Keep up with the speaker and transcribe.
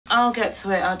I'll get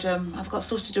to it, Adam. I've got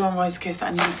stuff to do on Roy's case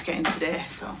that I need to get in today,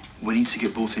 so... We need to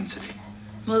get both in today.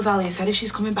 Well, as Alia said, if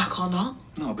she's coming back or not.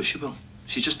 No, but she will.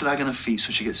 She's just dragging her feet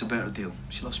so she gets a better deal.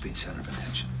 She loves being centre of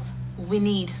attention. We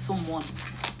need someone.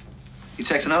 You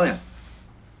texting Alia?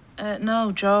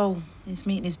 No, Joe. He's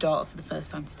meeting his daughter for the first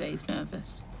time today. He's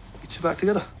nervous. You two back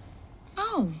together?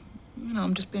 No. You know,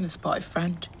 I'm just being a sportive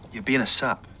friend. You're being a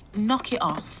sap. Knock it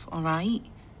off, all right?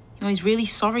 You know, he's really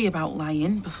sorry about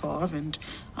lying before, and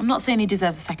I'm not saying he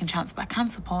deserves a second chance, but I can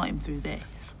support him through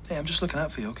this. Hey, I'm just looking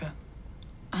out for you, OK?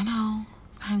 I know.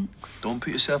 Thanks. Don't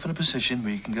put yourself in a position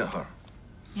where you can get hurt.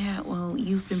 Yeah, well,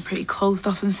 you've been pretty closed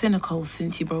off and cynical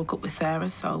since you broke up with Sarah,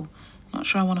 so not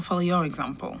sure I want to follow your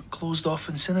example. Closed off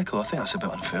and cynical? I think that's a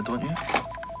bit unfair, don't you?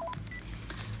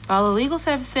 Follow legal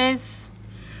services.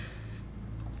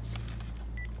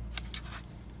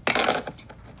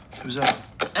 Who's that?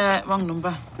 Wrong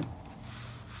number.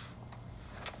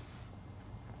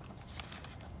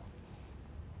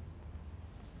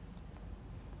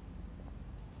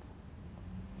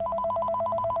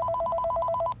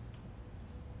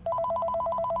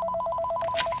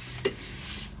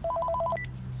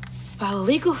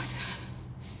 Legals.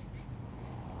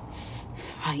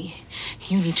 Right,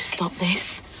 you need to stop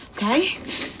this, okay?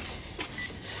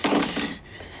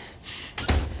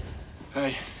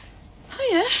 Hey.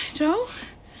 Hiya, Joe.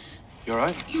 You all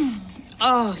right?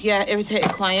 Oh, yeah,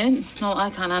 irritated client. Not what I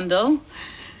can't handle.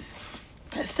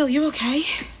 But still, you okay?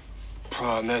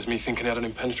 Oh, and there's me thinking I had an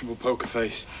impenetrable poker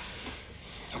face.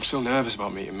 I'm still nervous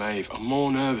about meeting Maeve. I'm more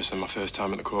nervous than my first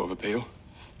time at the Court of Appeal.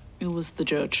 Who was the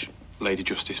judge? Lady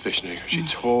Justice Vishnu. She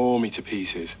tore me to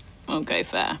pieces. Okay,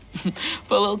 fair.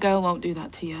 But a little girl won't do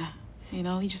that to you. You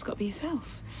know, you just got to be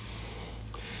yourself.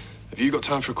 Have you got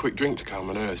time for a quick drink to calm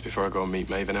my nerves before I go and meet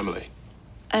Maeve and Emily?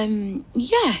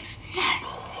 Yeah.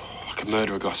 I could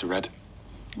murder a glass of red.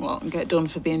 What, and get done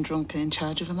for being drunk and in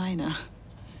charge of a minor?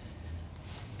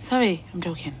 Sorry, I'm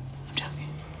joking.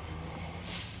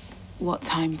 What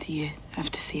time do you have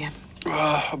to see him?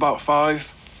 About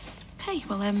 5. Okay,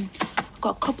 well, I've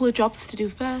got a couple of jobs to do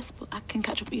first, but I can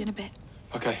catch up with you in a bit.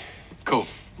 Okay, cool.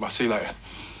 I'll see you later.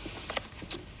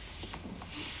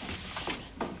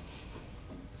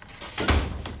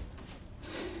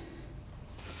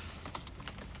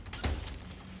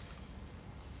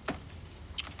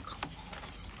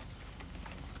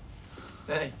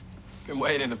 Hey, been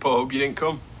waiting in the pub. You didn't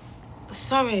come?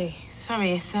 Sorry.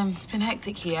 It's been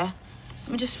hectic here.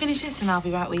 Let me just finish this and I'll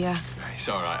be right with you. It's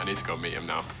all right. I need to go meet him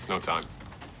now. It's no time.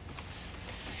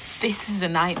 This is a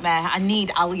nightmare. I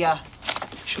need Alia.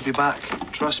 She'll be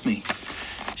back. Trust me.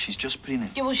 She's just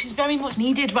preening. Yeah, well, she's very much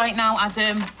needed right now,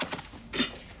 Adam.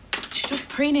 She's just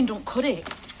preening, don't cut it.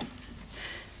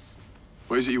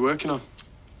 What is it you're working on?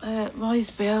 Roy's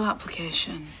bail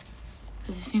application.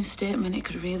 There's this new statement. It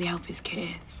could really help his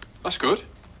case. That's good.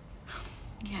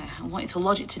 Yeah, I wanted to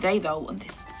lodge it today, though, and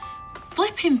this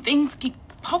flipping things keep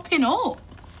popping up.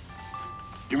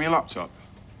 Give me a laptop.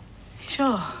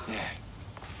 Sure. Yeah.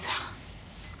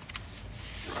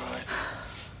 Right.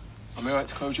 Am I right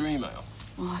to close your email?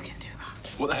 Well, I can do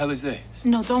that. What the hell is this?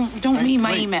 No, don't read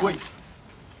my emails. Wait.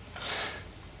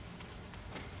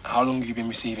 How long have you been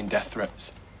receiving death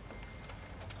threats?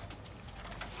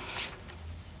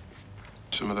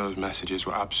 Some of those messages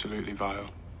were absolutely vile.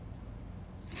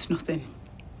 It's nothing.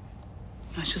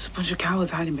 It's just a bunch of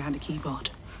cowards hiding behind a keyboard.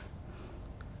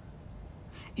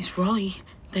 It's Roy.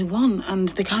 They won, and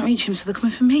they can't reach him, so they're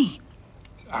coming for me.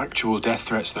 It's actual death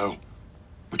threats, though.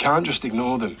 We can't just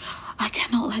ignore them. I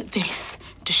cannot let this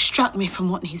distract me from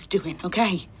what he's doing,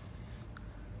 okay?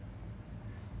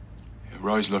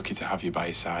 Roy's lucky to have you by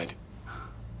his side.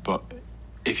 But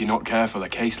if you're not careful, a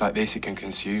case like this, it can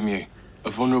consume you. A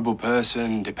vulnerable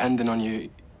person, depending on you,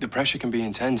 the pressure can be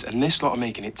intense, and this lot are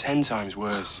making it 10 times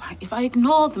worse. Right, if I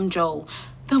ignore them, Joel,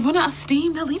 they'll run out of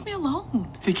steam. They'll leave me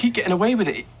alone. If they keep getting away with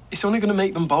it, it's only going to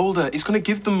make them bolder. It's going to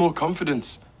give them more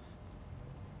confidence.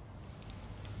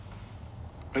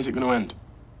 Where's it going to end?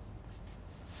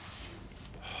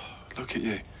 Look at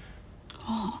you.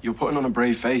 What? You're putting on a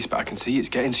brave face, but I can see it's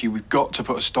getting to you. We've got to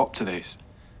put a stop to this.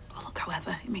 Well, look,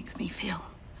 however it makes me feel.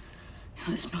 You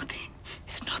know, it's nothing.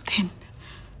 It's nothing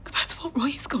compared to what Roy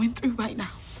is going through right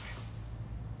now.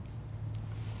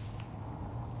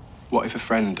 What if a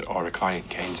friend or a client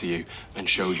came to you and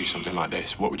showed you something like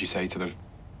this? What would you say to them?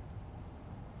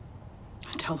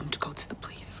 I'd tell them to go to the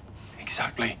police.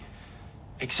 Exactly.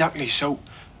 So,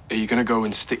 are you going to go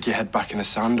and stick your head back in the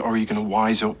sand, or are you going to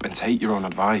wise up and take your own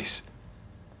advice?